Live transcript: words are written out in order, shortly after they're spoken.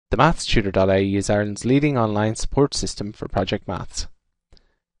TheMathsTutor.ie is Ireland's leading online support system for Project Maths.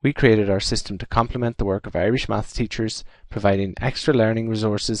 We created our system to complement the work of Irish maths teachers, providing extra learning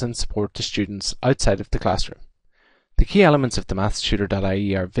resources and support to students outside of the classroom. The key elements of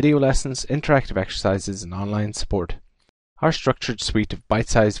TheMathsTutor.ie are video lessons, interactive exercises and online support. Our structured suite of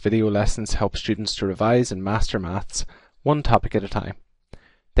bite-sized video lessons help students to revise and master maths, one topic at a time.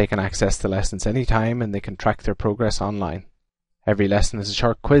 They can access the lessons anytime and they can track their progress online. Every lesson is a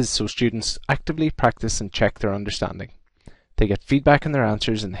short quiz so students actively practice and check their understanding. They get feedback on their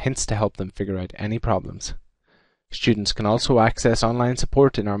answers and hints to help them figure out any problems. Students can also access online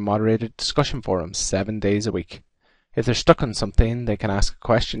support in our moderated discussion forums 7 days a week. If they're stuck on something, they can ask a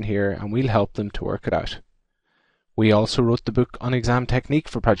question here and we'll help them to work it out. We also wrote the book on exam technique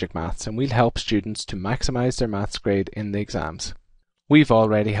for Project Maths and we'll help students to maximise their maths grade in the exams. We've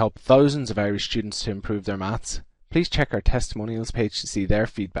already helped thousands of Irish students to improve their maths. Please check our testimonials page to see their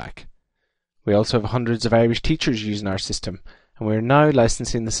feedback. We also have hundreds of Irish teachers using our system, and we are now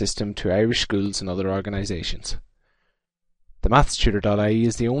licensing the system to Irish schools and other organisations. TheMathsTutor.ie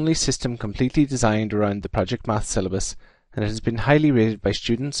is the only system completely designed around the Project Maths syllabus, and it has been highly rated by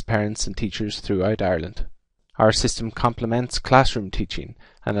students, parents and teachers throughout Ireland. Our system complements classroom teaching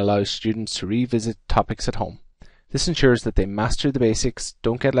and allows students to revisit topics at home. This ensures that they master the basics,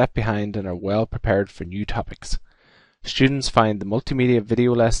 don't get left behind and are well prepared for new topics. Students find the multimedia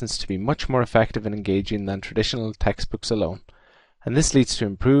video lessons to be much more effective and engaging than traditional textbooks alone, and this leads to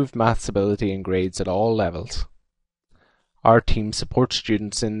improved maths ability and grades at all levels. Our team supports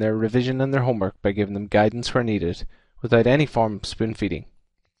students in their revision and their homework by giving them guidance where needed, without any form of spoon feeding.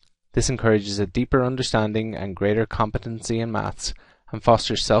 This encourages a deeper understanding and greater competency in maths, and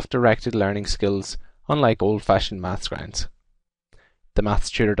fosters self-directed learning skills, unlike old-fashioned maths grounds.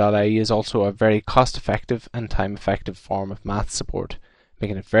 TheMathsTutor.ie is also a very cost-effective and time-effective form of maths support,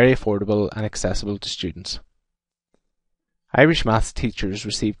 making it very affordable and accessible to students. Irish maths teachers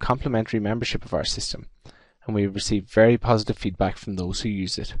receive complimentary membership of our system, and we have received very positive feedback from those who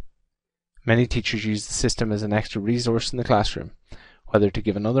use it. Many teachers use the system as an extra resource in the classroom, whether to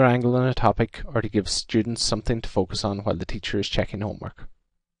give another angle on a topic or to give students something to focus on while the teacher is checking homework.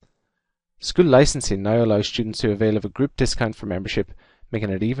 School licensing now allows students to avail of a group discount for membership,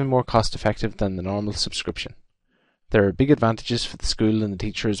 making it even more cost-effective than the normal subscription. There are big advantages for the school and the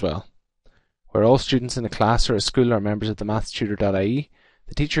teacher as well. Where all students in a class or a school are members of TheMathsTutor.ie,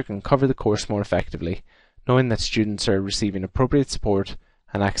 the teacher can cover the course more effectively, knowing that students are receiving appropriate support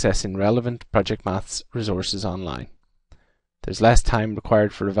and accessing relevant Project Maths resources online. There's less time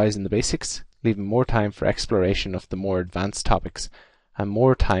required for revising the basics, leaving more time for exploration of the more advanced topics, and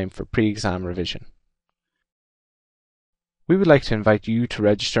more time for pre-exam revision. We would like to invite you to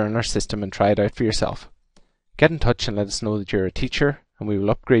register on our system and try it out for yourself. Get in touch and let us know that you're a teacher, and we will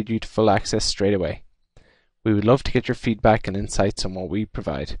upgrade you to full access straight away. We would love to get your feedback and insights on what we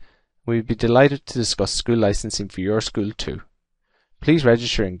provide. We would be delighted to discuss school licensing for your school too. Please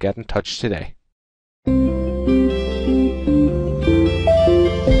register and get in touch today.